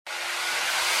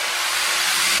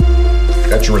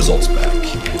Got your results back.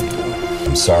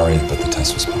 I'm sorry, but the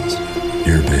test was positive.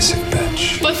 You're a basic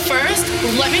bitch. But first,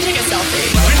 let me take a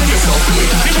selfie.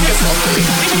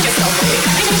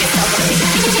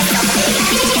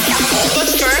 But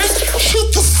first,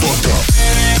 shut the fuck up.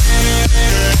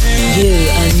 You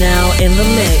are now in the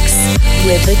mix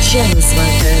with the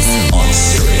Chainsmokers on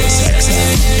Sirius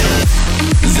XM.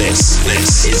 This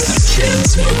is the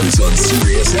Chainsmokers on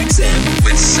Sirius XM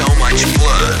with so much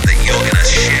blur that you're gonna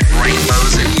shit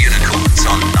rainbows and unicorns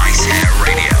on Nice Hair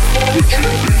Radio.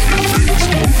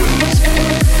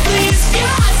 Please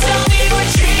God, tell me what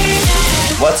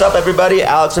dreaming. What's up, everybody?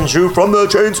 Alex and Drew from the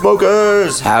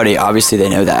Chainsmokers. Howdy. Obviously, they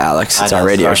know that, Alex. It's our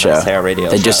radio show. Nice Hair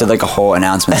Radio they just show. did like a whole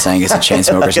announcement saying it's a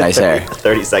Chainsmokers Nice Hair.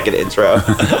 30-second intro.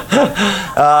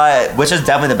 Which is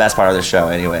definitely the best part of the show,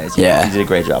 anyways. You did a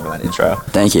great job on that intro.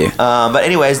 Thank you. But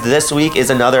anyways, this week is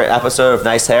another episode of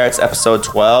Nice Hair. It's episode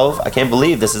 12. I can't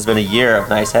believe this has been a year of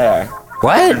Nice Hair.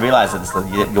 What? I didn't realize that this is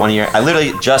 1 year. I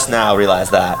literally just now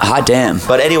realized that. Hot damn.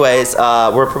 But anyways,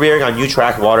 we're premiering on new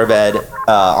track Waterbed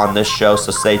on this show,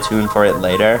 so stay tuned for it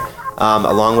later,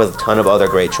 along with a ton of other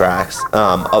great tracks.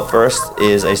 Up first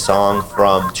is a song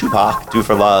from Tupac, Do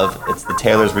For Love. It's the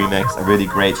Taylor's remix, a really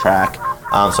great track.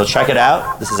 So check it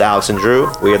out. This is Alex and Drew.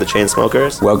 We are the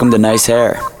Chainsmokers. Welcome to Nice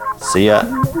Hair. See ya.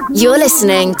 You're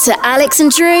listening to Alex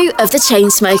and Drew of the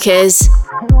Chainsmokers.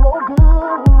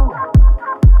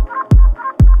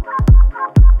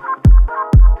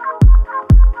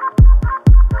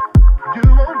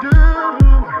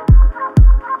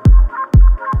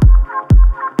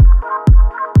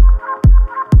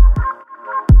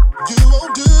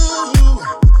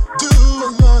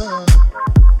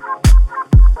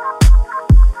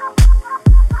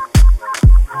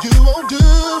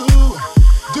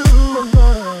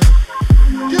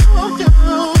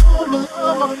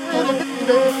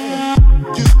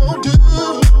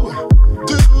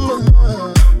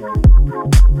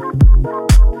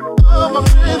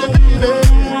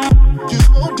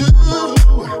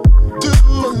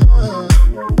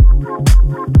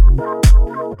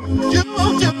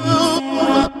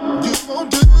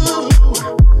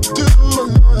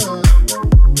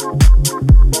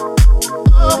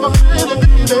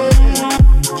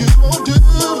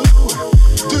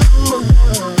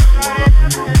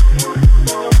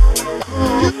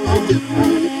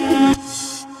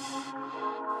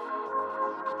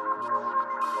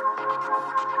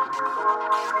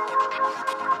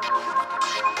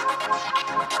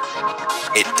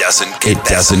 It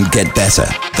doesn't get better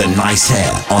than Nice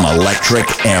Hair on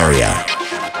Electric Area.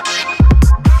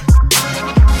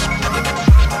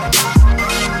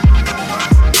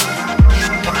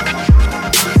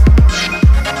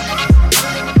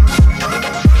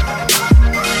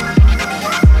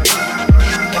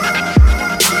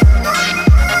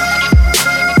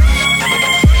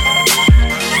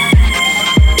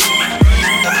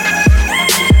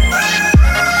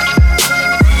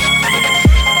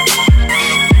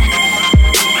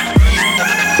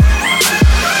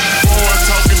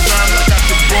 Talking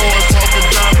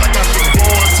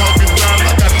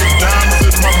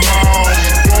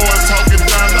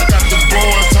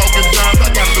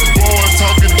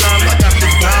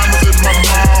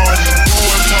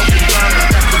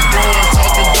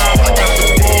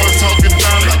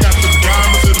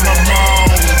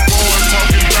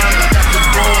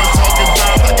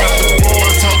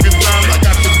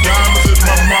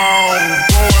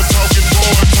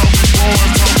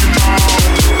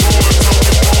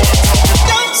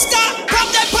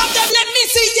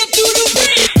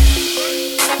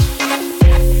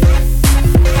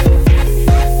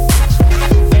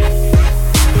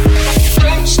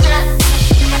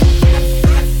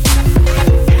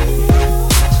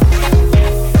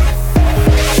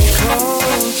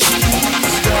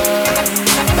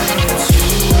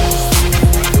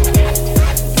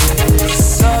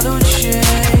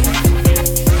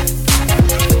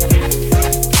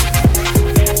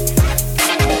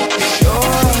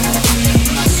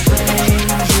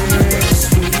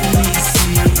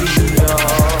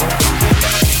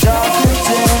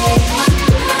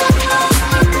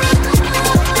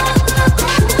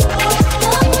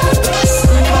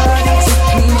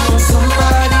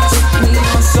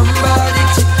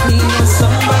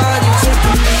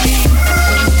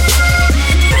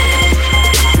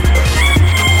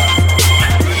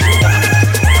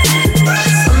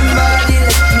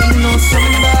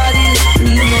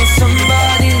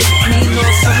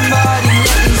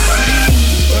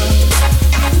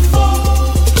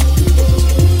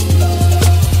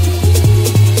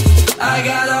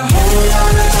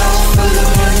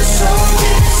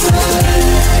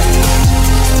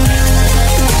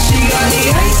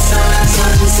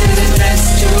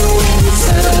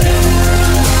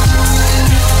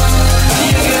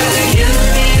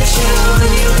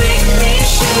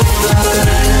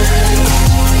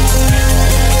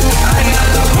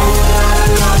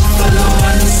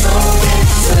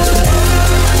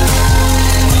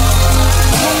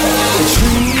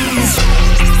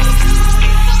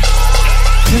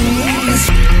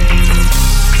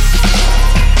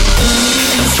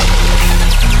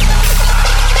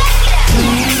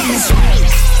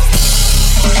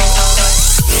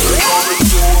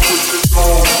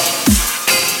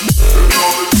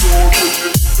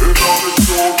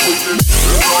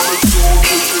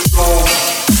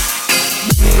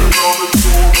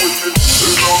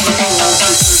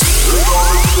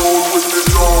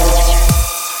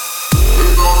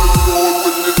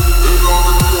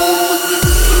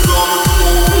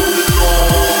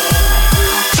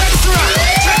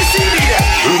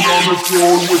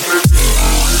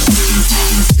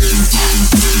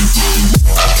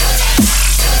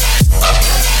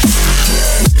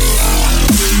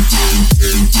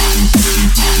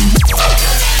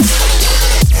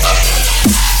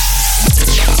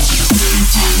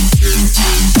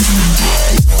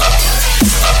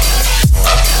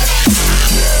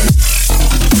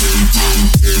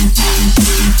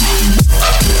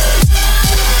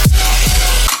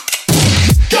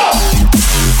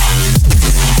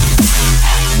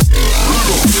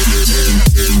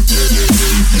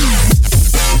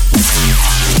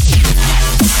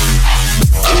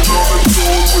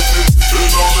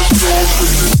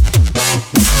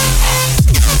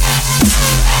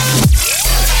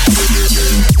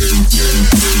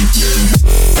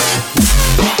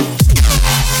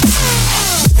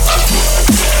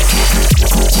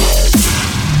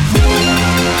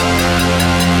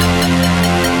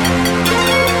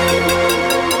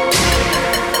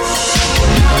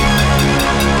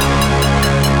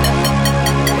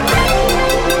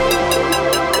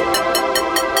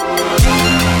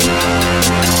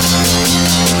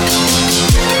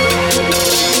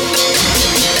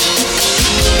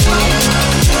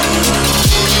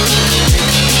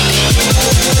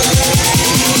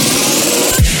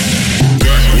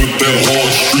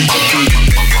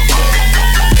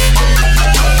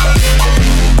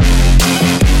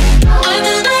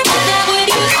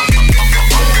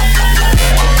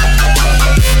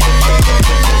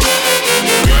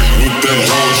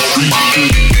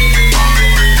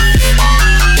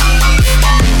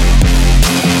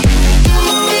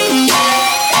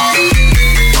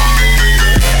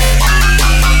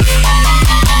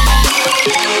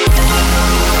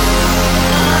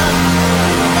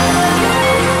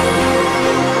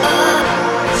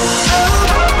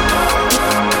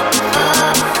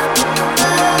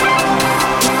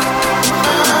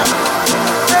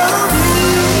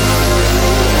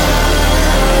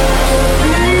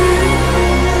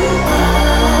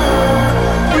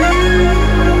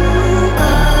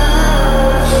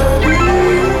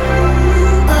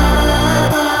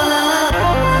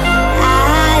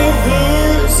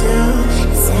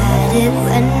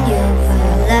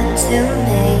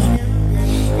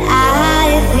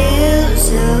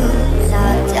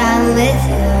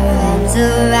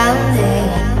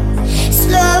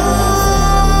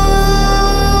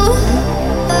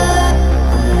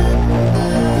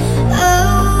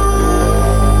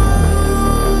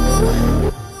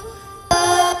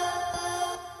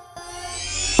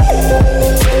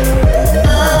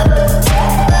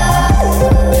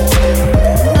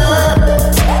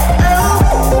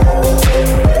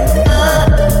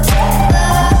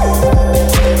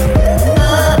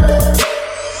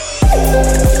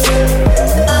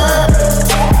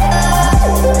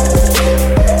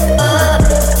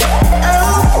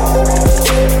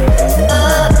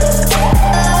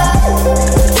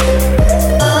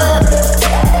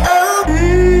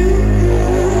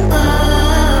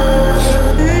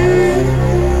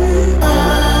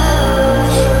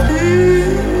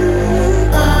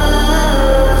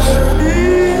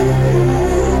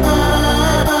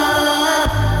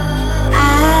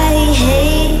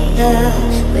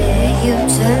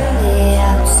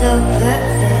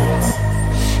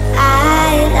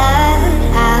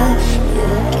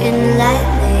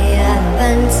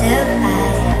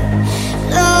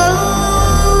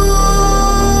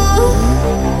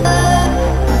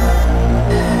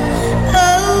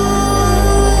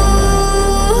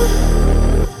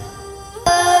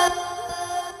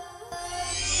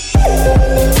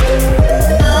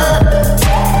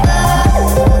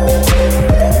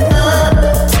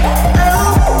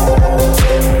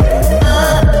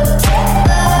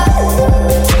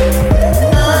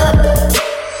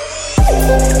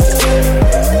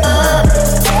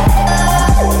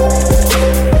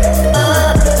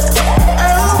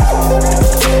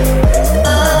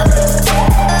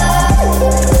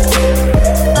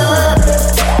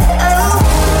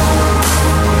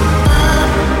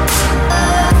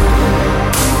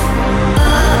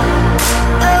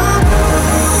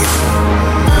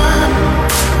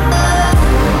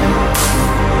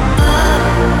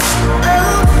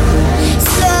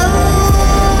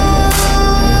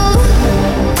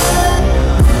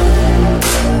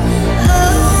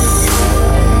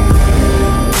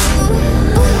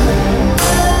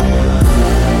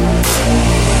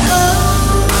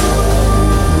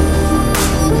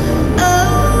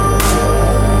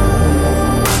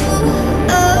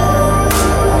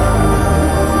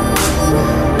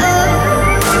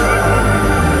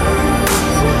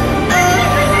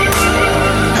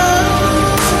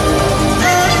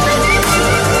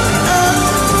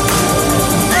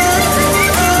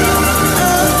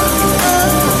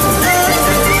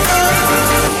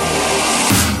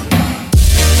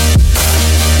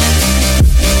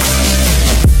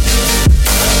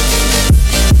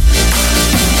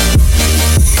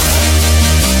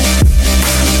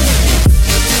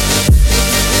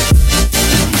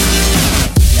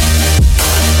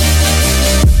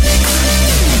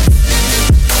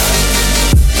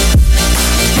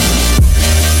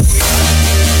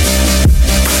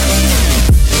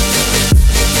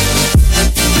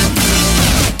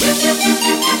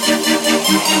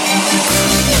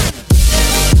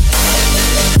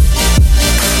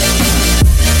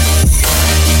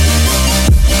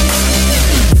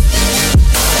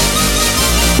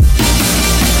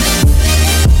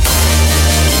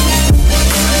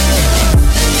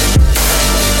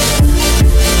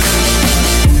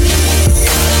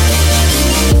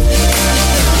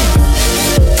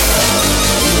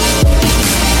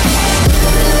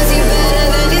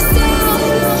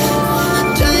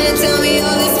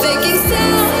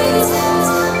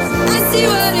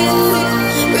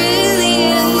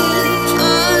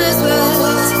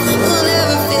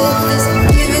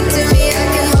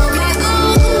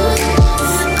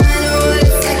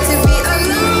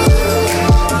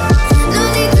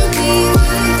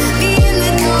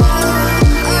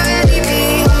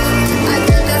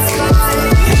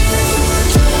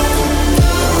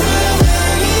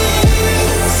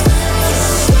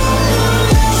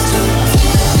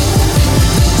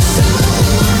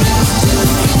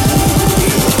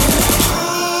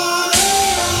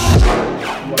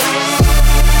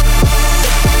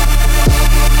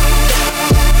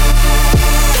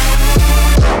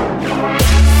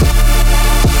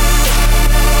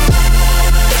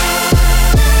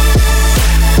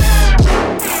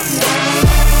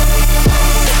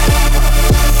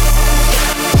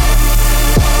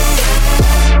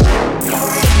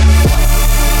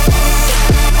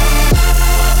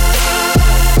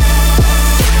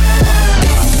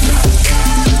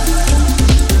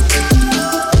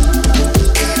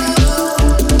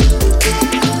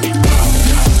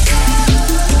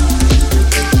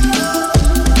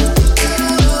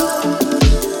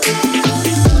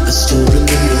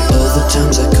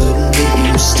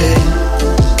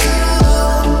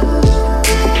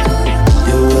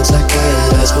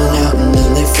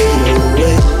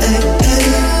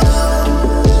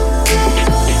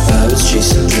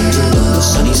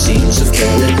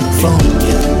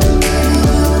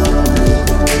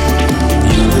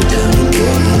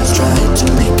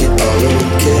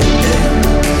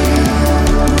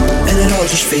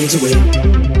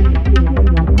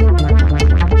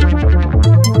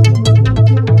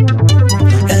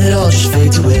And it all just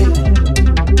fades away.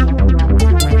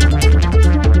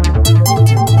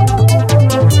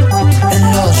 And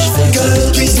it all just fades away.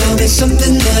 Girl, please tell me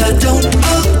something that I don't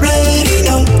already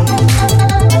know.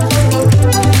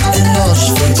 And it all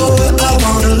just fades away. Boy, I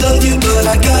wanna love you, but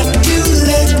I got to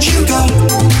let you go.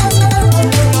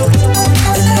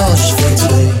 And it all just fades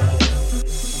away.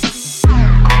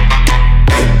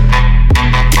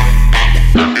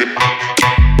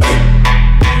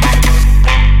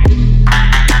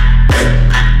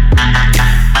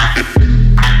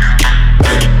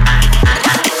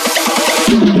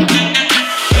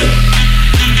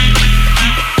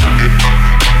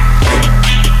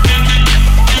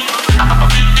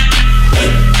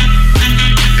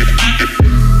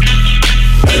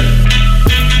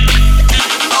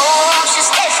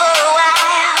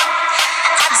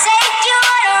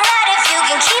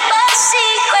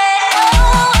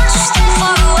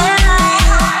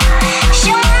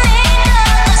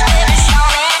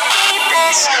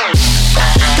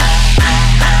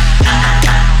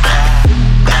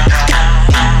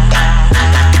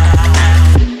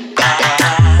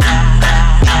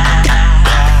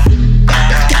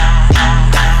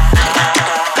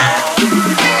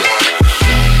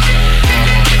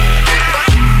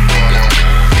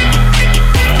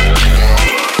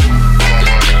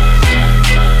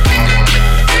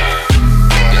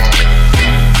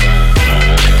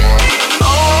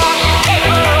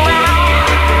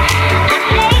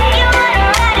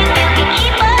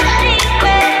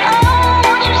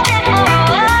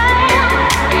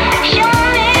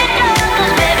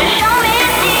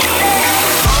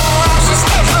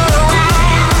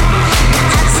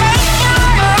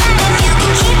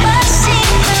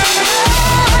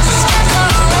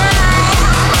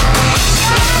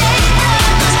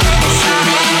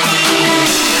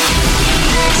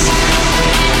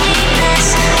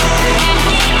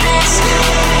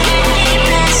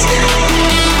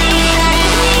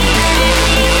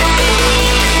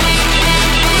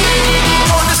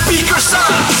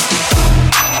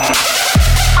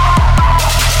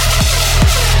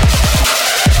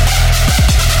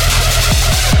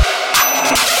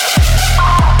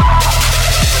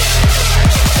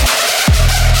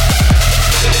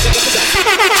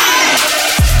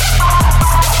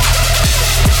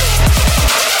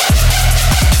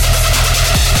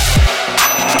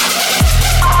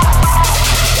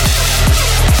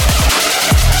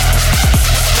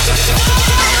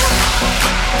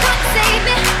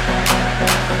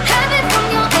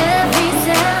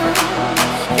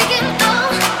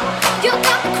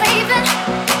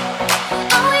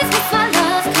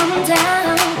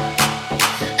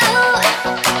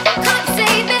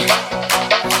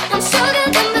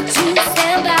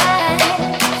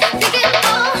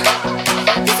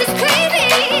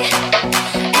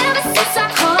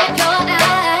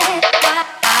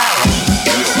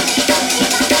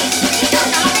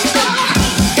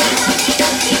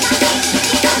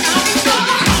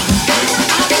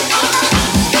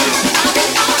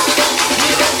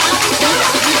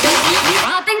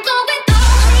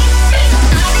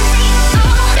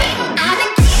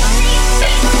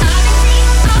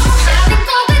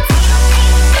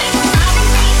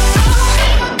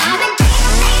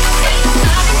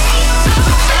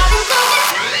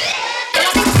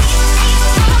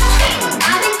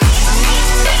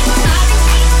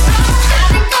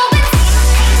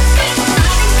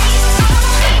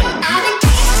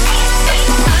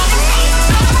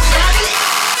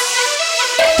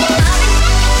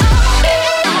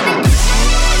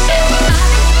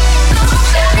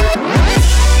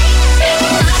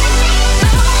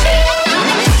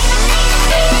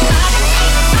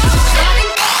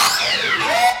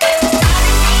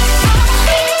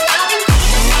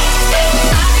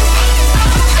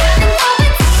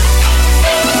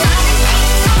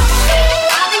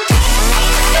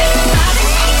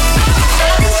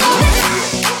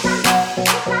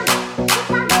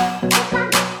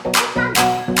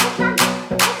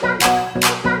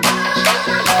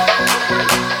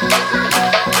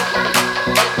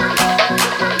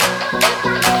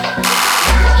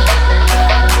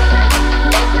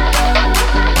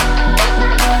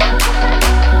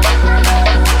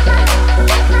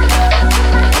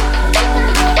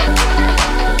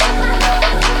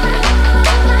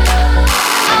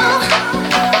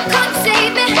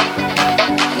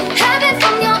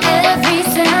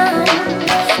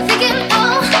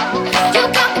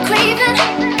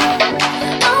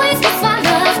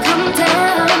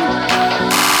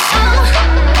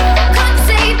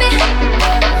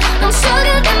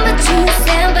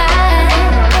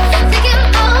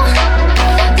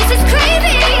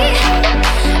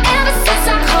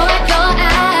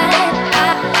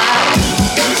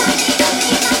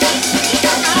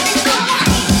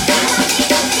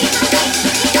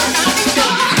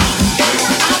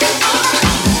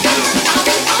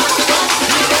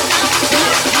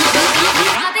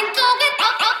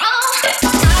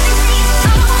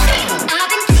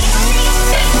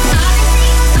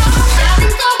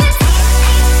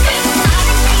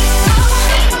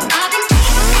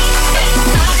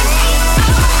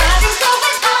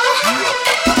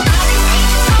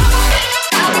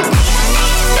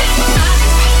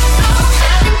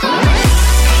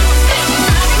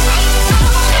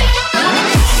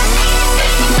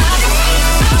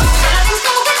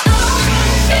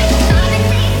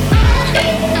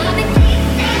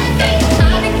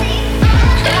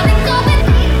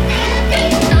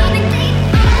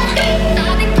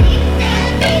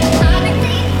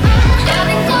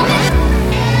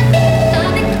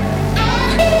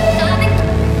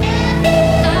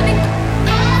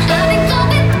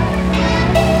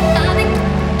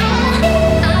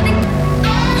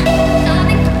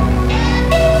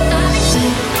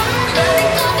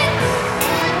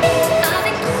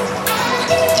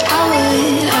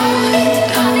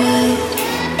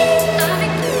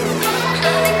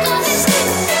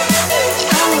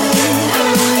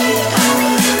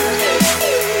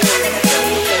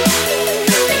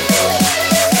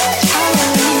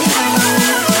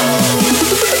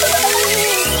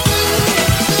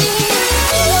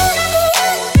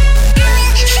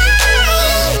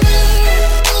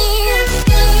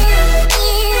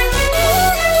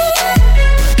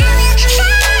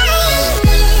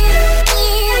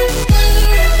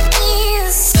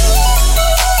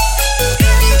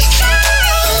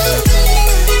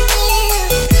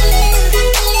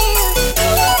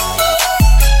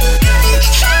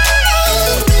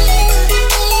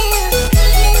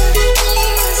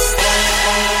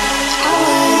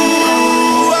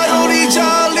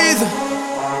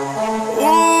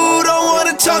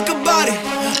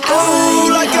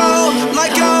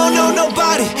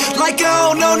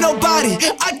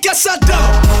 guess I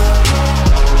don't.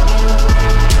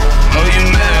 Oh, you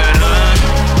mad, huh?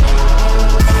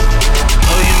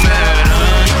 Oh, you mad,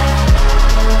 huh?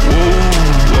 Ooh,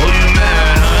 oh, you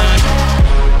mad, huh?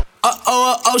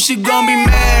 She gon' be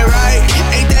mad, right?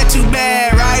 Ain't that too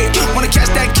bad, right? Wanna catch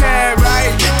that cab,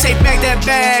 right? Take back that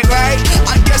bag, right?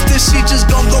 I guess that she just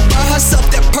gon' go buy herself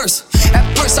that purse. At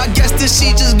first, I guess that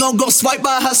she just gon' go swipe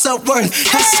by her self-worth.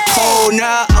 That's cold,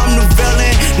 now I'm the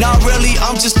villain. Not really,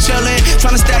 I'm just chillin'.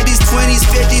 Tryna stack these 20s,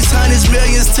 50s, 100s,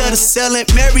 millions to the ceiling.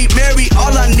 Mary,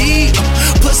 all I need,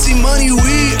 pussy, money,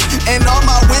 weed. And all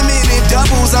my women in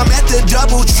doubles, I'm at the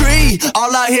double tree.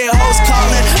 All I hear hoes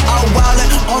callin', out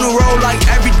wildin'. On the road like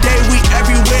every day, we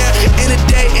everywhere. In a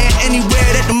day and anywhere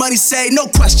that the money say. No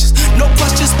questions,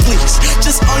 please.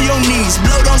 Just on your knees,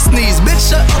 blow, don't sneeze. Bitch,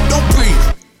 shut up, don't breathe.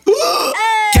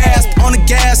 Gasp on the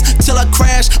gas till I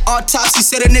crash. Autopsy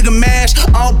said a nigga mash.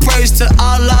 All praise to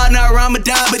Allah, now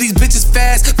Ramadan, but these bitches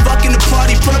fast. Fucking the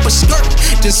party, pull up a skirt,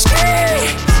 then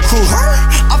scream. Who her?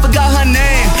 I forgot her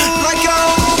name. Like yo,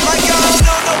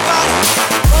 no nobody.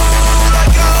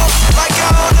 Like yo, no nobody. Like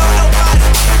yo, no nobody.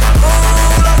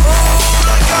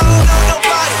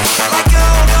 Like yo,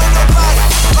 no nobody.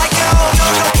 Like yo, no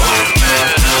nobody.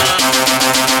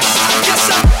 I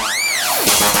guess I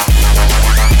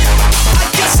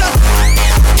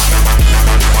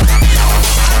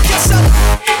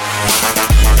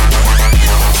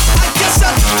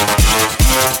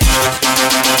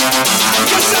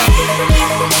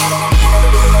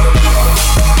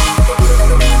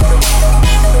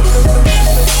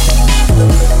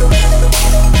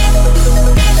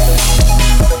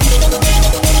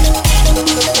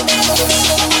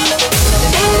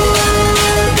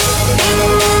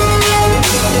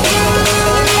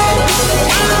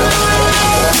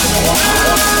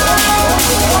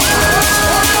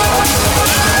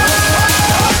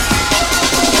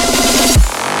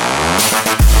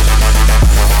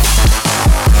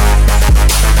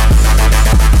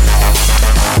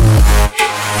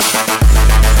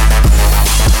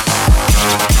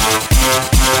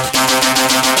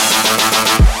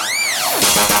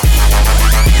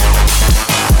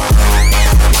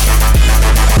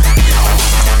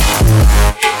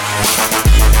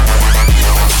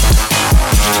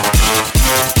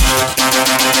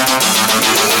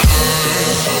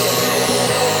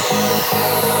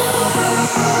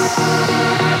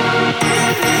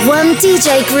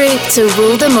DJ group to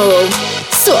rule them all.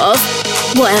 Sort of.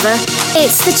 Whatever.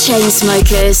 It's the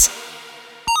Chainsmokers.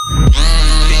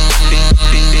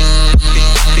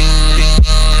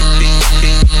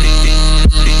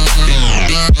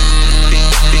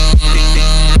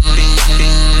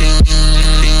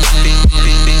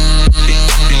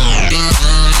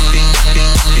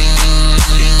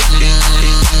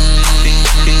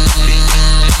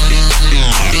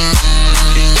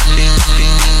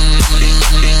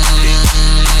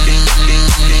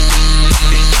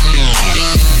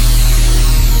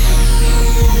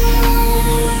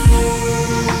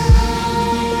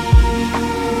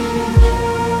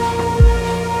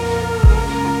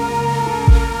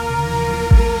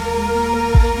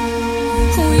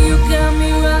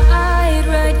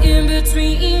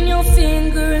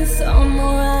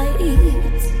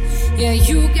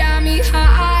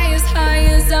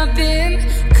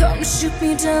 Shoot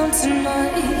me down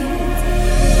tonight.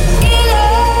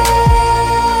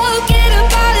 Get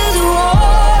up out of the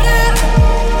water.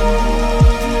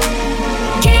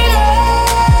 Get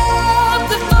up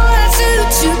before I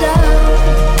shoot you down.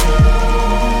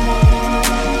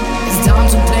 It's time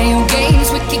to play your games,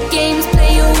 wicked games,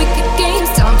 play your wicked games.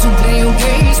 Time to play your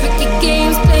games, wicked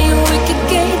games, play your wicked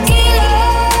games.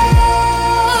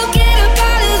 Get up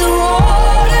out of the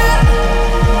water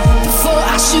before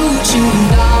I shoot you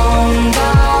down.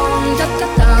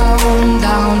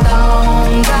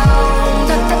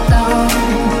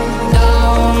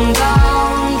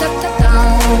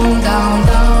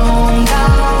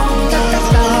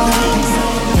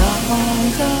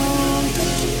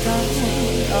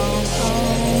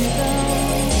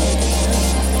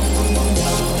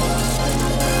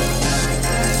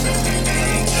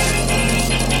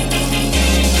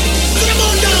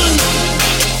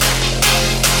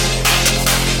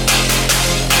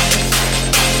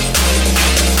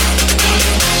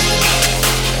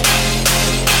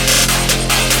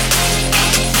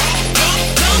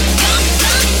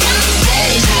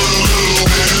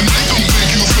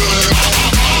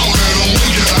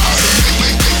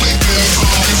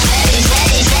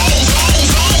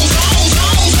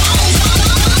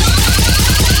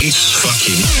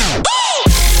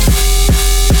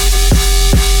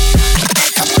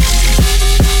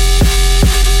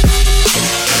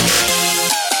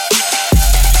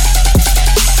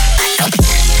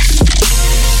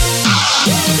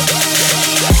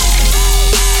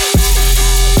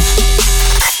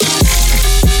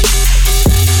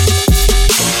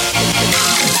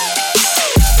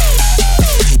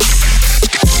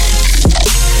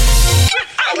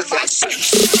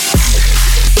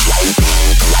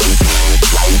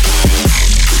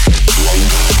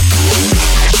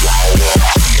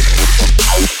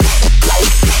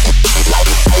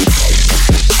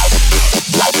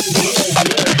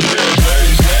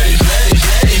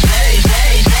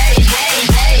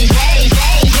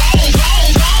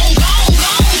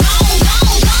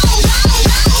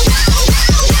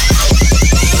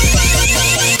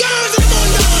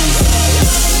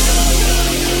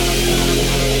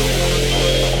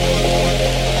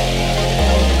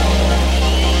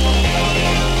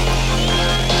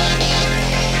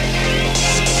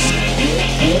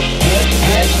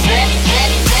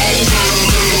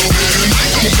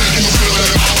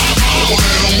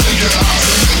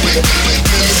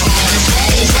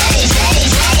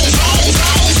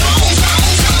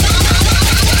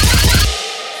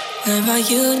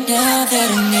 you now that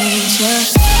I need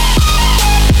you?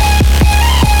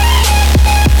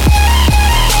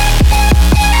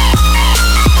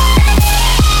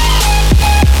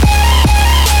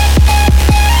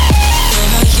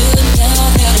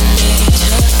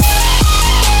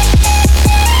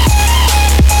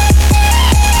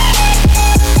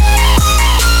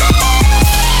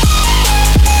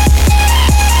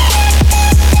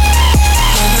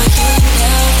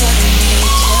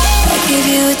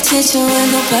 Attention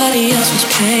when nobody else was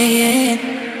paying.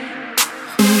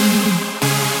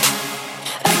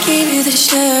 I gave you the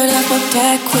shirt off my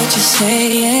back, what you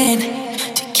saying?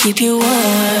 To keep you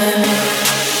warm.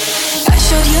 I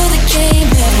showed you the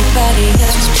game everybody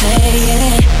else was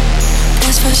playing.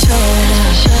 That's for sure.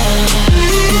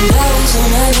 And I was on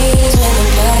my knees when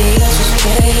nobody else was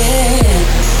praying.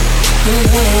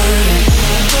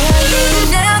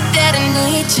 Now that I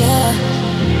need you,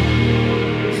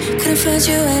 couldn't find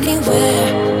you anywhere.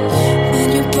 When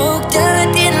you broke down,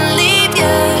 I didn't leave you.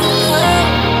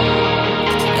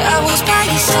 I was by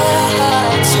your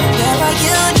side. So where are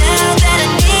you now that I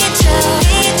need you?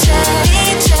 Need you,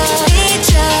 need you, need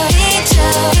you,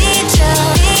 need you,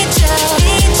 need you,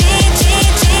 need you,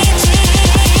 need you.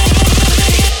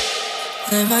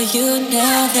 Where are you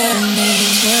now that I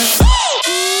need you?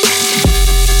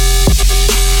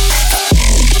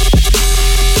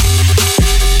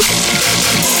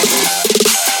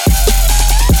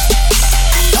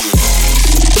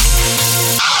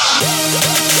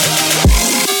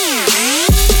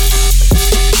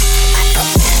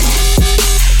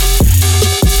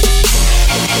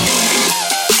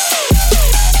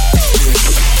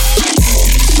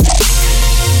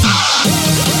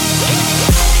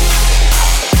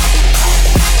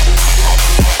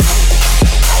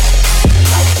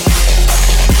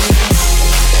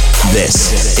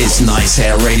 This is Nice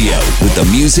Hair Radio with the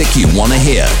music you want to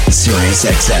hear. Sirius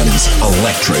XM's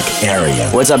Electric Area.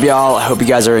 What's up, y'all? I hope you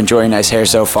guys are enjoying Nice Hair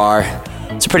so far.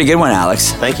 It's a pretty good one,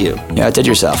 Alex. Thank you. You outdid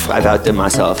yourself. I've outdid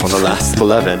myself on the last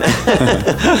 11.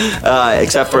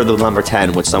 Except for the number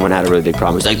 10, which someone had a really big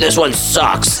problem. He's like, this one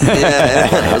sucks. Yeah.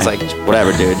 I was like,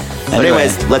 whatever, dude. But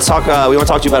anyways, let's talk. We want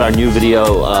to talk to you about our new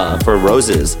video for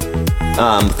Roses.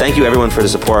 Thank you everyone for the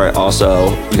support. Also,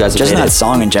 you guys have just that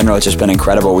song in general, it's just been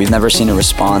incredible. We've never seen a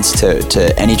response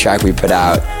to any track we put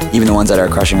out, even the ones that are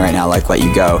crushing right now, like Let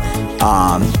You Go,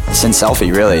 since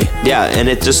Selfie, really. Yeah, and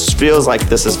it just feels like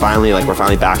this is finally, like, we're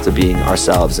finally back to being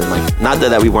ourselves, and like, not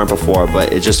that we weren't before,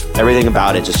 but it just, everything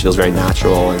about it just feels very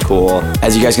natural and cool.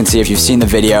 As you guys can see, if you've seen the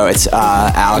video, it's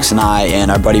Alex and I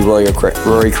and our buddy Rory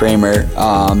Kramer,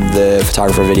 the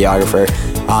photographer, videographer,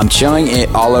 chilling it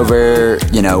all over,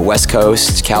 West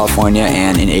Coast, California,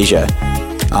 and in Asia.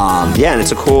 Yeah, and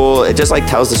it's it just like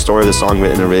tells the story of the song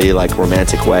in a really like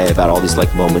romantic way about all these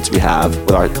like moments we have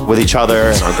with each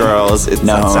other and our girls.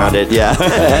 That sounded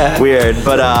weird,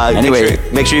 but anyway,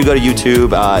 make sure you go to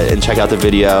YouTube and check out the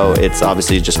video. It's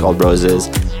obviously just called Roses,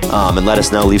 and let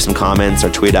us know, leave some comments or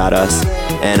tweet at us,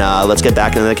 and let's get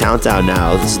back into the countdown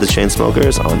now. This is the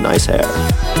Chainsmokers on Nice Hair.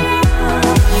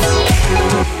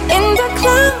 In the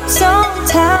club,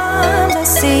 sometimes I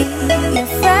see your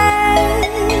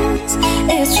friends.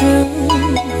 It's true.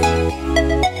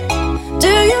 Do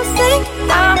you think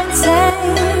I'm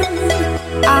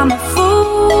insane? I'm a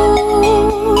fool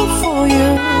for you.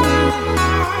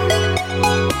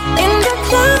 In the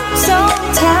club,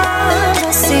 sometimes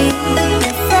I see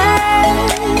your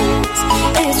friends.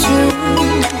 It's true.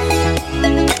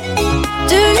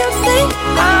 Do you think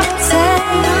I'm insane?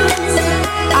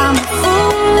 I'm a fool.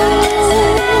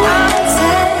 I'm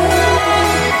insane.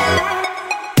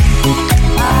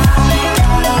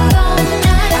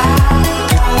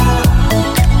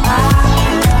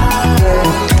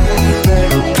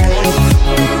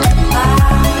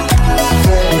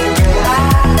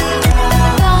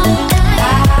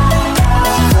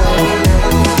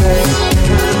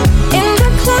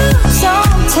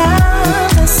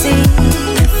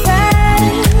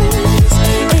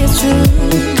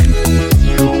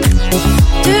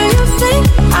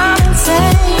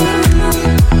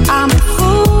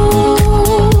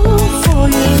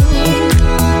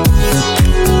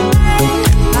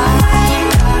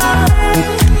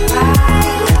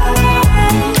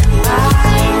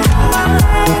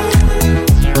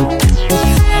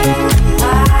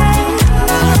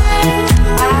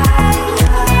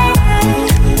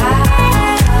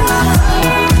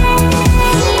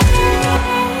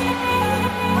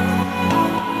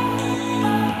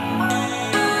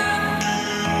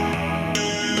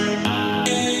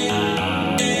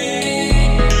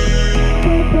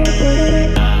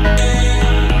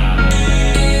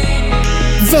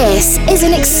 This is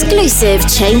an exclusive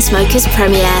Chainsmokers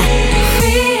premiere.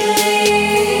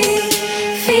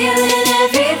 Feeling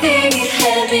everything you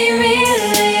had me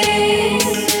reeling,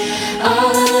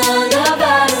 all along the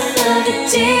bottom of the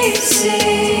deep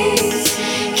sea.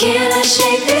 Can I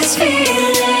shake this feeling?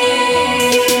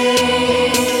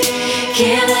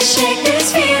 Can I shake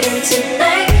this feeling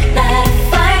tonight? Light a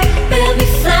fire, we'll be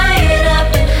flying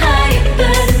up and higher,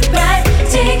 burning bright,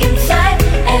 taking flight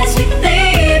as we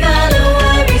leave all the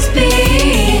worries behind.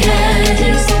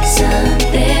 Just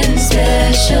something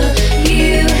special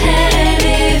you had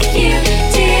if you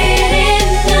didn't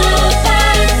know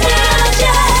by now.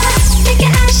 Just make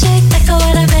your eyes shake like a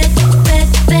what I bet.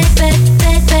 Make your eyes shake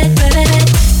like a what I bet.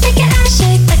 Make your eyes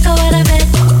shake like a what I bet.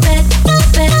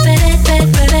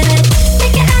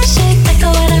 Make your eyes shake like a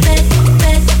what I bet.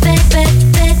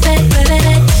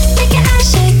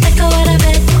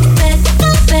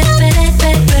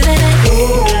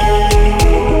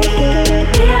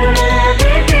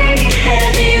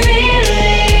 Had me reeling.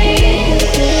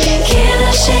 Can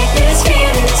I shake this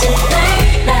feeling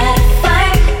tonight? Light a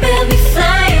fire, we'll be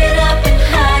flying up and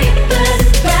higher,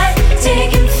 burning bright,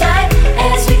 taking flight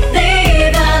as we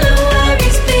leave all the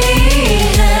worries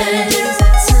behind.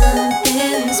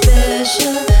 Something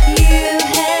special you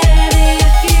had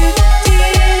if you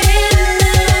didn't know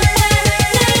by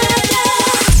now.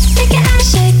 Make your eyes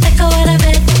shake like a what I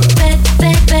bet.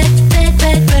 Make your eyes shake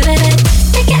like a what I bet.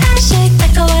 Make your eyes shake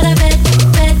like a what I bet. Make your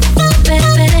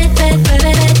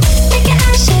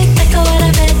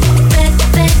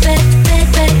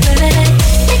eyes shake like a what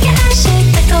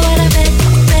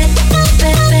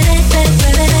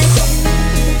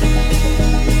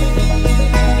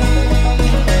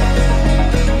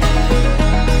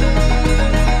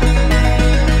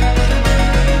I bet. Make your eyes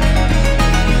shake like a what I bet.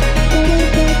 Can I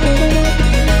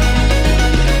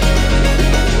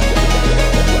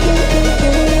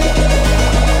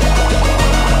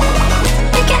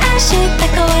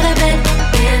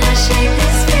shake this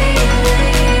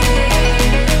feeling?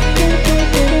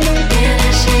 Can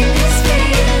I shake this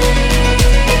feeling?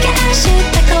 Make your eyes shake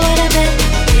like a what I bet.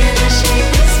 Can I shake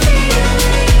this feeling?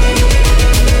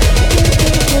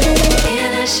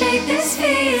 Can I shake this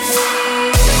feeling?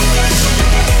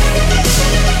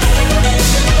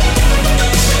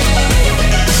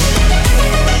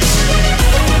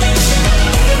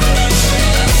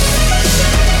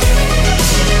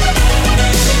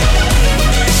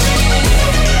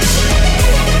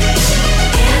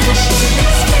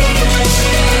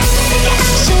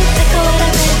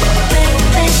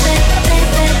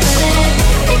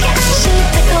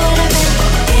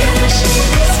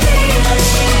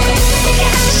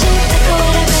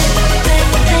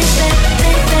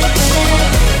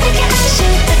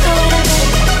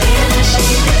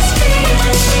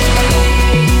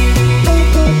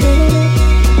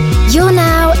 You're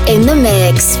now in the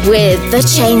mix with the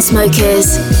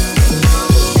Chainsmokers.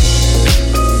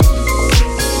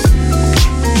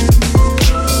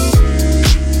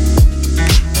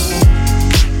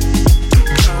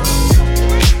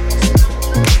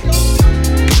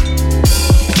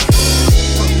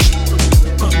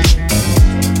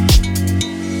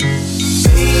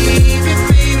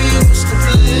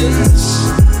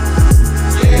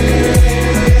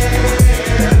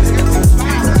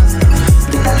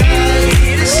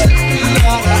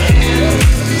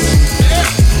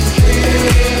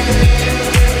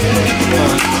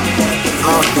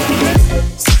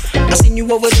 I seen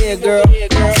you over there, girl.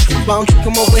 Why don't you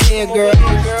come over here, girl?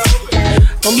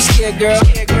 Don't be scared, girl.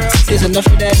 There's enough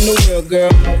of that new world,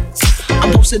 girl.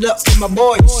 I'm posted up with my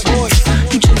boys.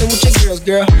 You chillin' with your girls,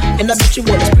 girl. And I bet you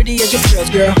want as pretty as your girls,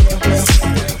 girl.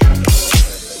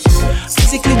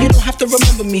 Physically, you don't have to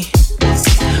remember me,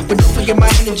 but don't forget my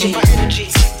energy.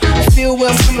 Feel where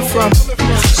I'm coming from,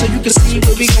 so you can see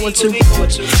where we going to.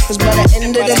 Cause by the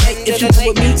end of the night, if you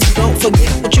go with me, don't forget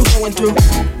what you're going through.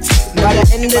 By the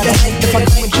end of the night, if I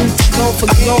come with you, don't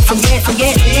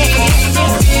forget.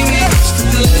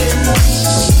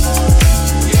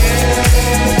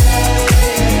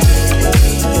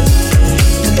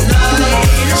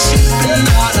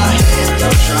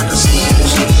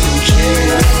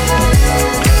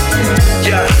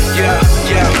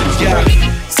 Yeah.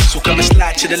 So come and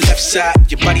slide to the left side.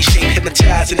 Your body shape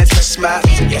hypnotized and that's a smile.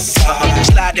 Yes,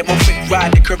 slide that one quick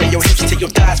ride, the curve of your hips to your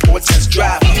thighs for a test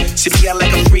drive. See me out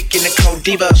like a freak in the cold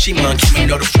diva. She monkey, you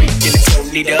know the freak in the cold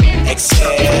need her.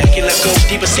 Exhale, you let go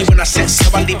deeper. See when I sex, so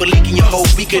I leave a leak in your whole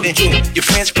weaker than you. Your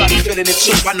friends probably feeling it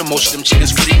too. I know most of them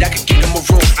chickens with it, I could give them a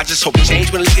room. I just hope it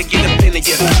change when liquor get up in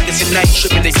you. It's a night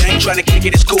tripping, they ain't trying to kick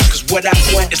it, it's cool. Cause what I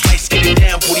want is light skinning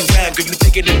down, booty round. Girl, you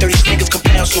thinking the 30 fingers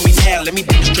compound, so me now. Let me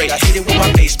demonstrate, I hit it with my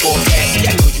baseball bat. See,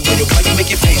 I know you with it, why you make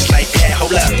your face like that?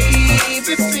 Hold up.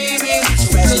 Baby, baby, it's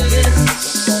restless.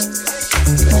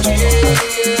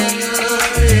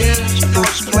 You know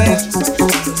it's planned.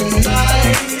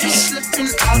 Life is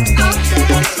slipping out our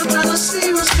hands. I'd rather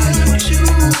see what's good with you.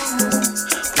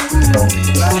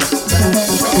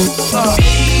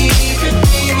 Baby,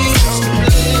 baby, it's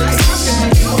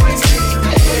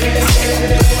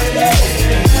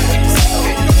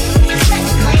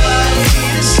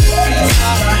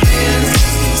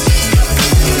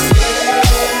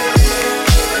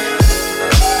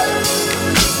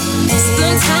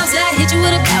Sometimes I hit you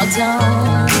with a bow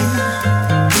down.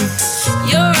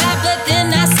 You're right, but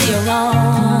then I see you're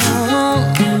wrong.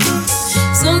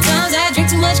 Sometimes I drink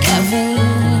too much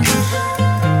caffeine,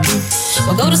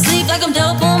 or go to sleep like I'm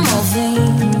dope on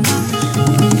morphine.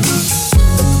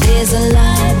 There's a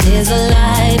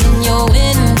light in your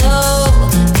window.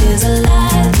 There's a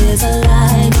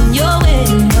light in your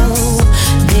window.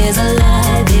 There's a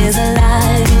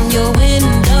light in your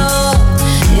window.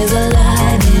 There's a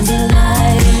light,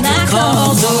 and I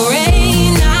caused the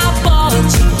rain. I bought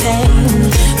you pain,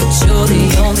 but you're the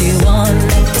only one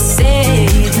that can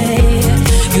save me.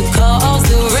 You caused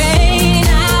the rain.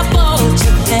 I bought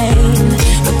you pain,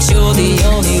 but you're the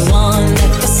only one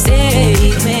that can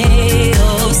save me.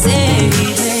 Oh, save me.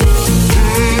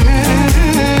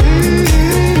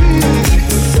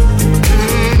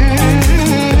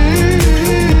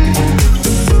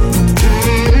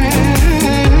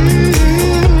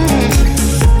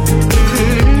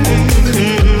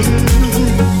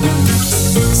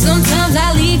 Sometimes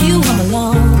I leave you home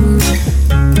alone.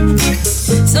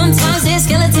 Sometimes there's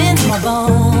skeletons in my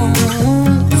bones.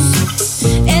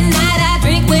 At night I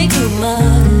drink way too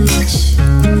much.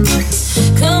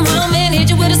 Come home and hit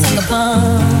you with a sucker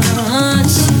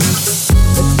punch.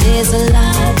 But there's a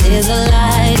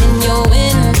light in your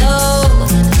window.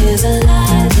 There's a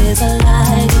light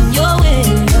in your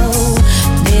window.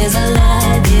 There's a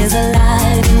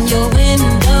light in your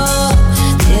window.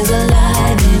 There's a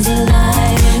light,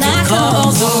 and I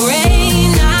caused the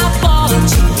rain. I bought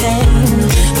you pain,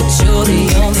 but you're the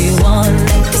only one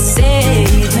that can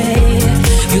save me.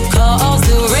 You caused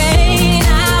the rain. I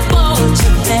bought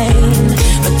you pain,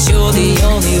 but you're the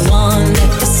only one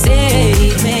that can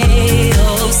save me.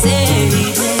 Oh, save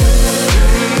me.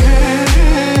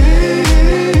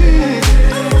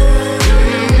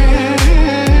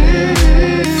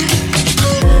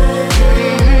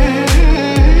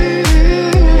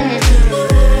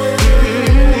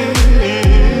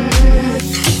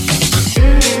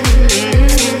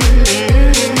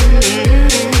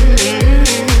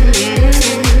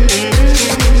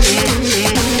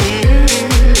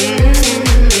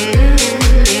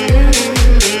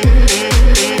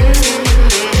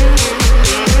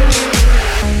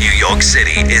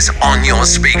 City is on your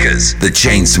speakers. The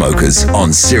Chainsmokers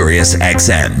on Sirius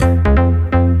XM.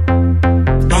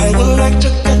 I would like to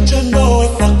get to know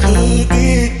if I could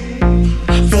be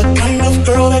the kind of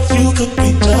girl that you could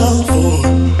be down for.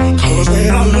 Cause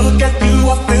when I look at you,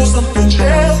 I feel something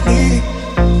tells me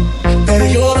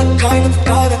that you're the kind of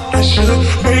guy that I should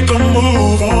make a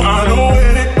move on. I know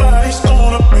anybody's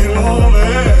gonna be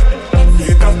lonely.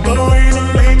 They got the reason,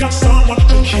 they got someone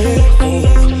to care for.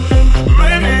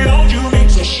 Maybe all you need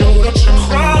to show that you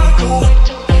cry.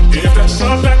 If that's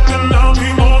a fact, then I'll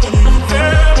be more than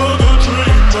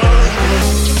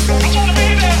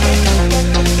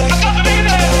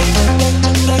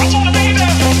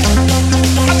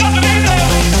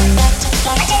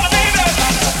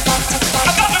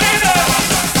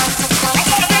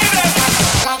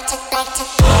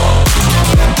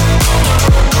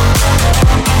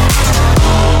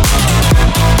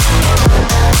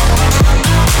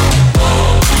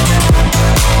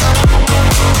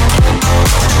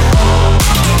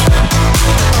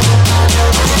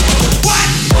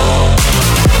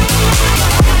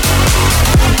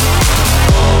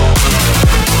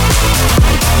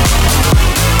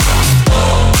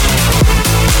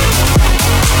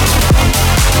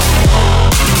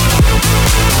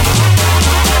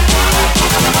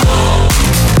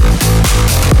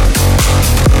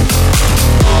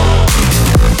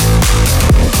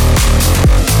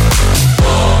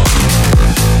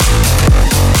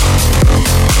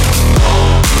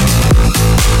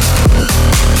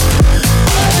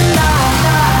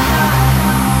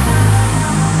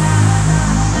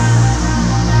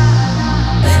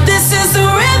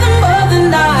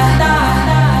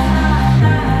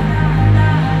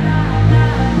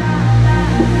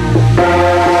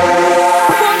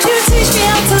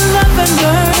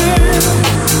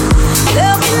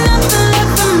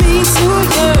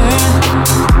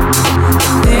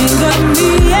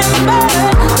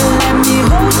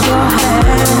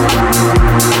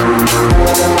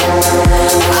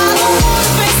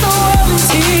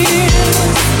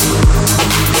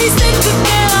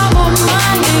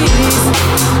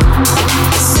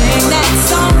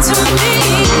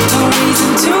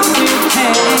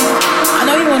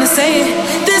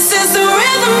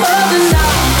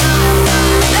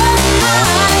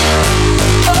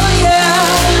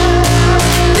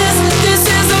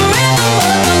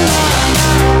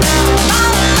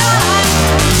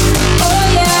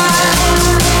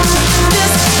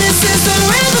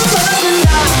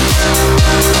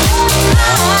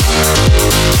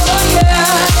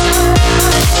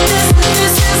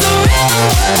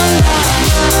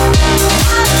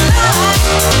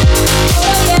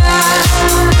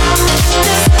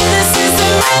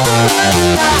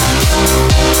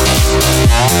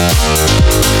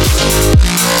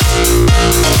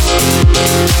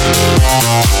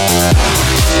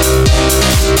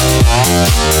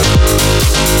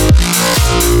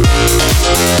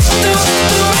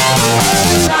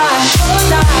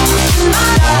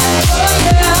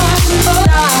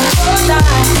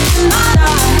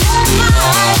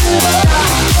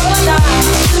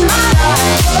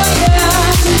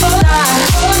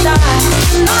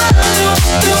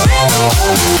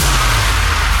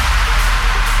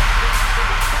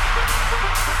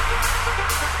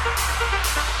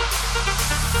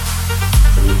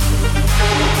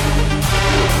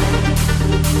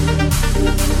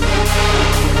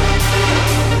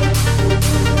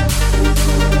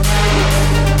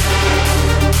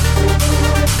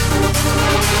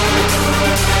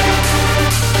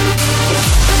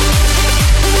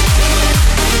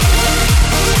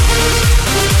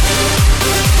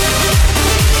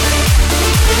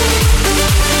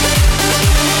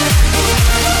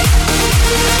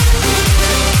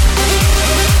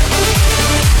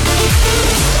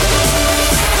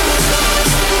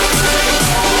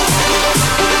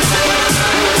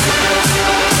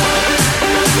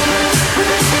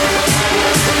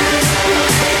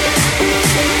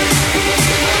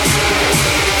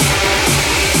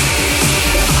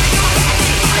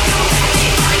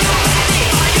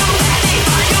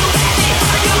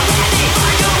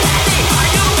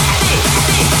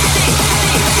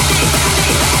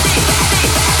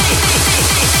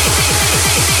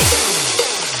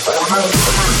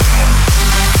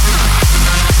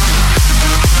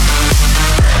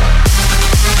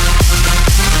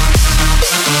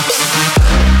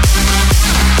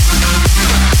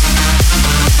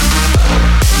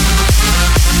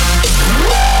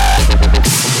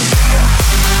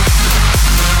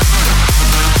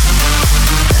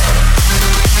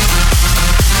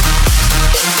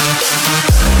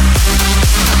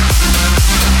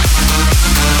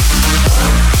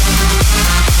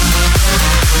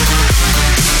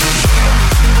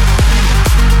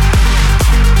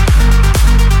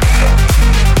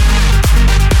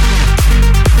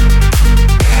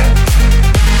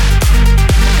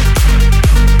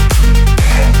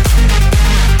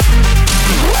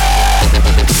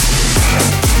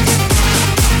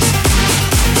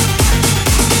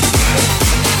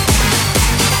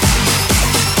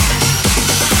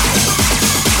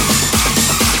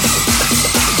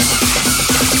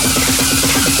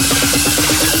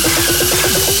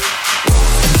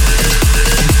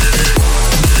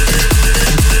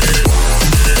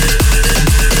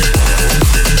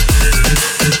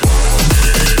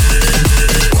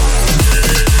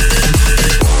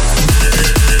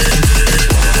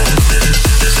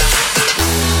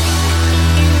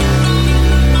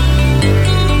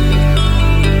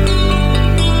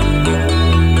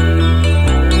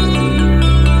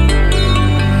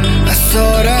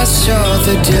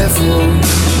the devil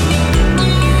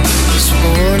this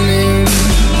morning,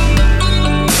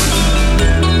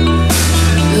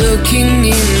 looking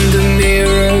in the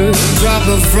mirror, drop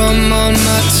a rum on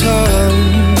my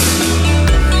tongue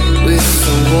with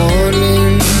a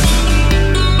warning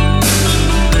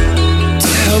to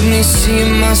help me see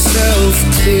myself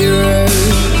clearer.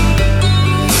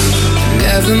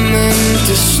 Never meant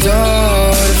to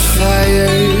start a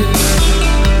fire,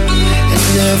 and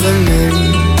never meant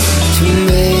to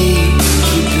make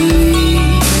you bleed.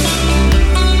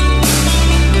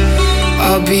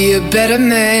 I'll be a better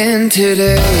man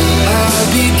today. I'll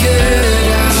be good,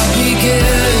 I'll be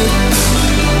good,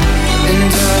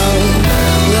 and I'll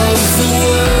love the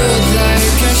world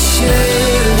like I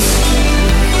should.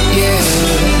 Yeah,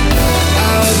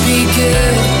 I'll be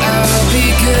good, I'll be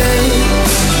good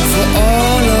for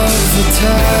all of the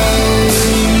time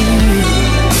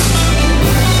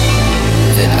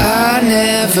that I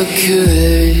never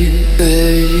could.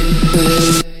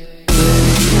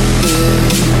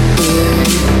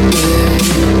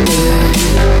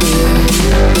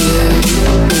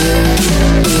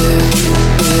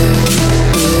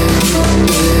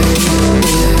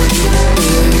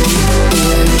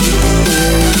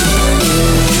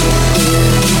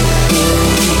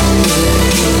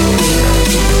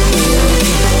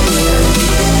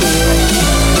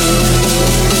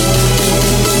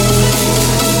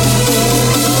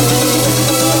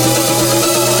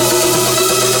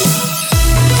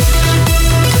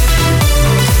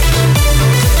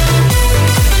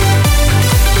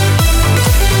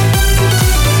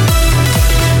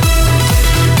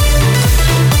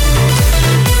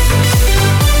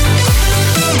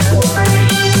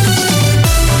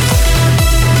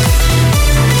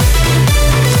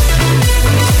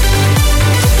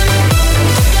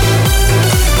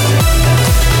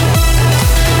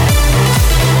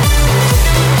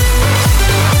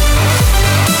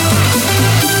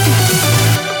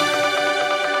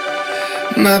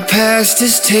 My past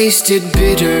has tasted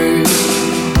bitter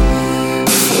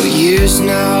for years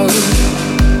now,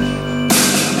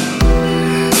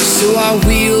 so I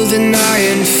wield an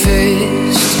iron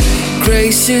fist.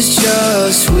 Grace is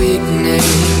just weakness,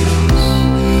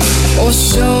 or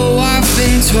so I've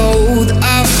been told.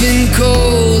 I've been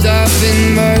cold, I've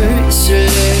been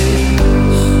merciless,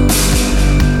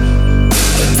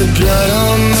 but the blood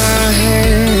on my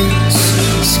hands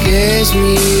hypnotize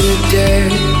me to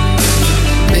death.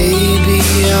 Maybe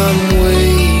I'm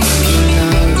waking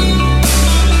up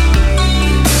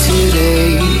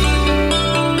today.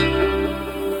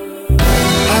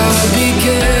 I'll be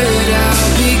good, I'll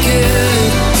be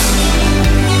good,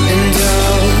 and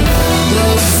I'll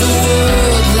love the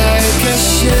world like I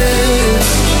should.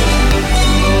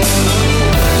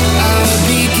 I'll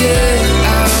be good,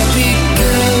 I'll be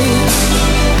good.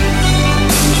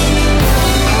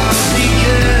 I'll be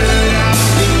good, I'll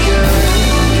be good.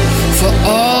 For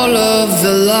all of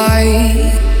the light.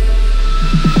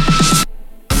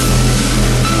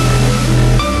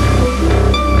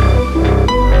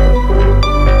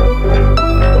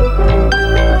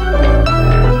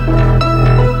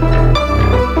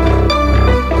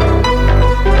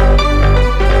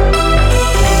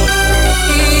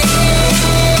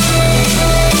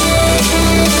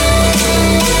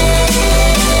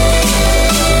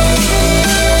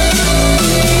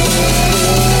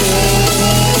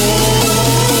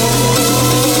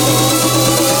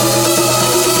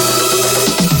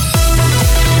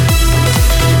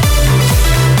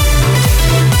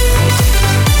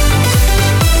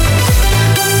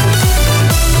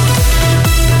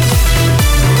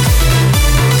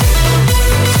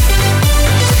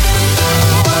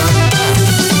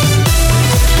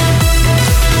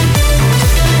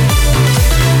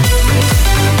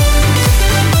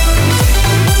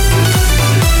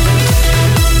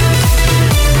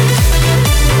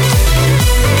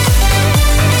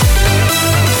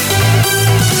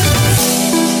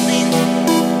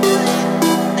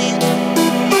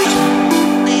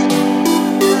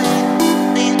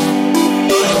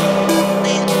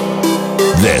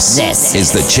 This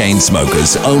is the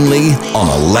Chainsmokers only on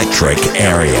Electric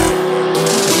Area.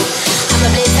 I'ma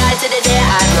play tight to the day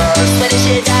I go. Swear the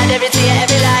shit out every day,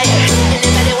 every lie.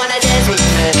 Anybody wanna dance with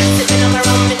me? Sipping on my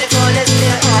rum in the corner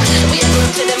still. We are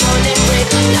going to the morning break.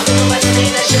 Now we go by the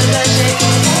name of sugar shake.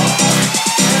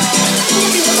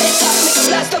 Give me the bass up, make a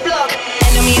blast the block.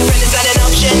 Enemy and friend is not an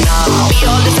option now. We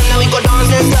all listen now, we go dance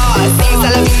and start. Sing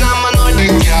Salavina, man, or the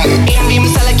gal. Aim beam,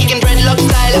 Salah kicking dreadlock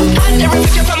style. And the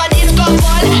reflection from a disco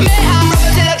ball. May I'm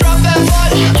rubber till I drop and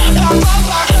fall. Pump, pump,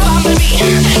 pump, bumblebee.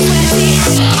 Sweaty,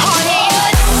 honey.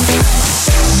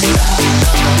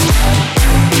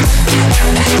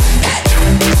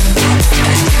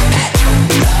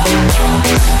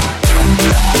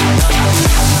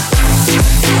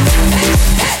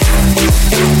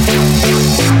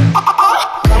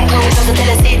 Come closer to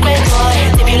the secret boy.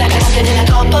 Tip you like a rocket in a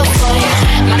cup of soy.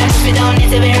 Man, I push me down,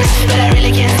 it's a bit rough, but I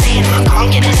really can't see it. I can't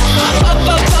get enough. Up,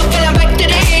 up, up, and I'm back to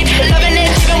the heat. Loving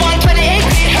it, even 128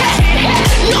 feet.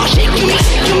 No shake to me,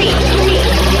 to me, to me.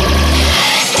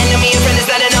 Enemy and friend is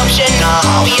not an option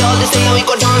now. We all listen now, we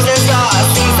go dance and start.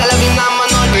 Sing Salavina,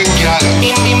 man, on the gal.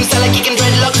 Beam, beam, Salah kicking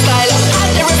dreadlock style.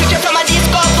 And the reflection from a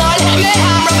disco ball. May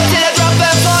I'm rubber till I drop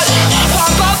and fall.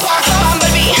 Pump, pump, pump,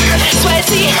 bumblebee.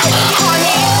 Sweaty,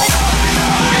 honey.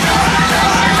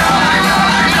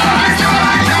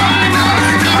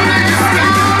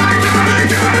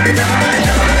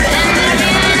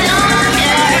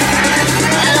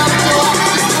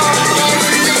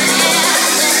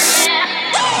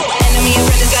 Enemy and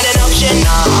friend is not an option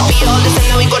now. We all listen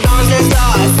now, we go dance and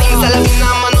start. Sing Salavina,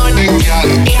 man, or the gal.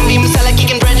 Aim beam, Salah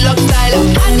kicking dreadlock style.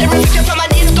 And the reflection from a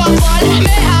disco ball.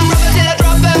 May I'm rubber till I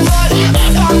drop and fall.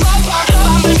 Pump, pump, pump,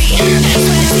 bumblebee.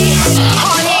 Sweaty,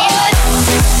 honey.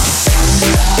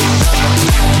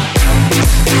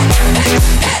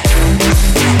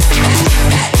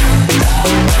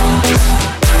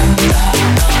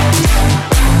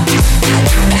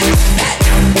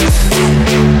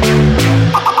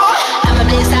 I'ma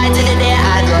play side to the day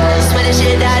I go. Swear the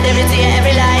shit out every day,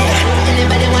 every lie.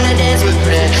 Anybody wanna dance with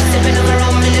me? Sipping on my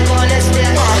rum in the corner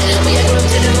still. We are group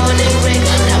till the morning break.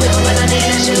 Now we go by the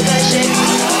name of sugar shake.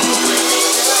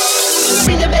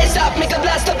 Bring the bass up, make a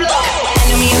blast the block.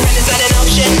 Enemy and friend is not an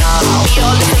option now. We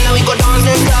all listen now, we go dance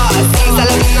and start. Sing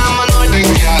Salavina, man, or the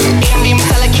gal. Aim beam,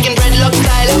 Salah kicking dreadlock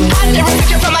style. And the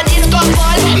reflection from a disco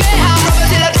ball. May I'm rubber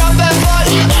till I drop and fall.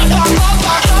 Pump, pump,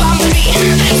 pump, bumblebee.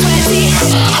 Sweaty,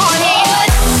 honey.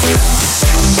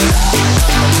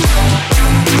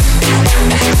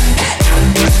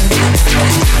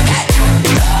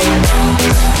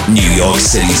 New York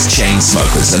City's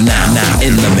Chainsmokers are now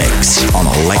in the mix on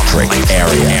Electric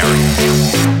Area.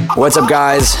 What's up,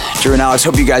 guys? Drew and Alex.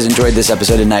 Hope you guys enjoyed this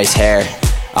episode of Nice Hair.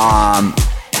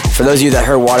 For For those of you that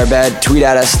heard Waterbed, tweet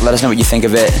at us. Let us know what you think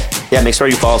of it. Yeah, make sure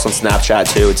you follow us on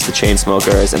Snapchat too. It's the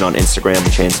Chainsmokers, and on Instagram, the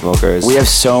Chainsmokers. We have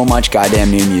so much goddamn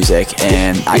new music,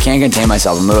 and I can't contain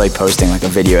myself. I'm literally posting like a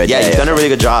video a day. Yeah, you've done a really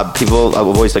good job. People have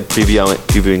always like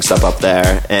previewing stuff up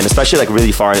there, and especially like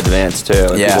really far in advance too.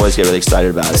 Like, people always get really excited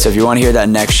about it. So if you want to hear that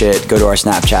next shit, go to our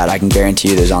Snapchat. I can guarantee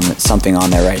you there's something on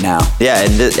there right now. Yeah,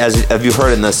 and as have you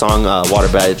heard in the song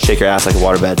Waterbed, Shake Your Ass Like a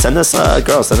Waterbed, send us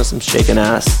some shaking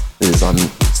ass. It is on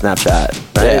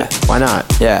Snapchat, right? Yeah. Why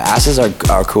not? Yeah, asses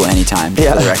are cool anytime, for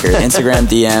the record. Instagram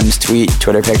DMs, tweet,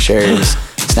 Twitter pictures,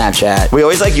 Snapchat.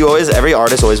 Every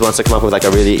artist always wants to come up with like a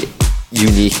really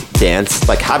unique dance.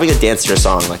 Like having a dance to your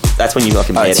song, like that's when you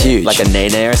fucking made it's it. Huge. Like a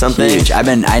nay-nay or something. Huge. I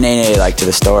nay-nay like to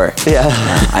the store. Yeah.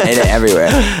 I nay-nay everywhere.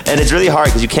 And it's really hard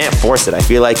because you can't force it. I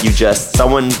feel like it just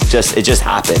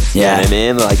happens. Yeah. You know what I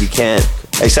mean? Like you can't,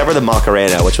 except for the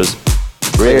Macarena, which was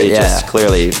really just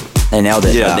clearly... They nailed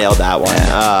it. Yeah, nailed that one.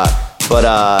 Yeah. But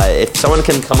if someone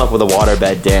can come up with a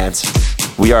waterbed dance,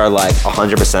 we are like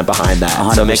 100% behind that.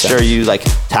 100%. So make sure you like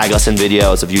tag us in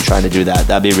videos of you trying to do that.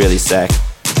 That'd be really sick.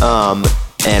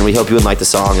 And we hope you would like the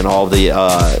song and all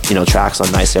the tracks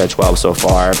on Nice Air 12 so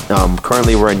far.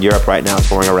 Currently we're in Europe right now,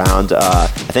 touring around. I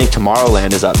think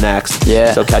Tomorrowland is up next.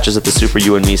 Yeah. So catch us at the Super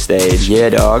You and Me stage. Yeah,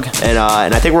 dog. And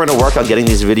I think we're gonna work on getting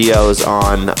these videos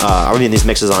on these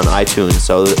mixes on iTunes,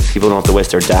 so that people don't have to waste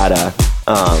their data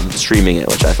streaming it,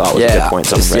 which I thought was a good point.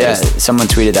 Someone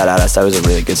tweeted that at us. That was a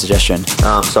really good suggestion.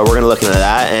 So we're gonna look into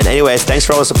that. And anyways, thanks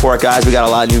for all the support, guys. We got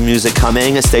a lot of new music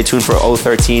coming. Stay tuned for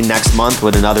 013 next month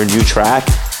with another new track.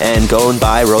 And go and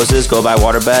buy Roses, go buy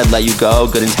Waterbed, Let You Go,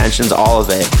 Good Intentions, all of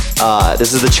it.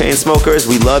 This is the Chainsmokers.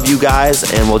 We love you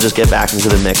guys, and we'll just get back into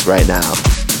the mix right now.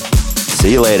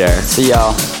 See you later. See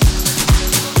y'all.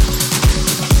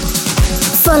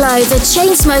 Follow the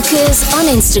Chainsmokers on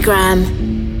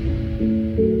Instagram.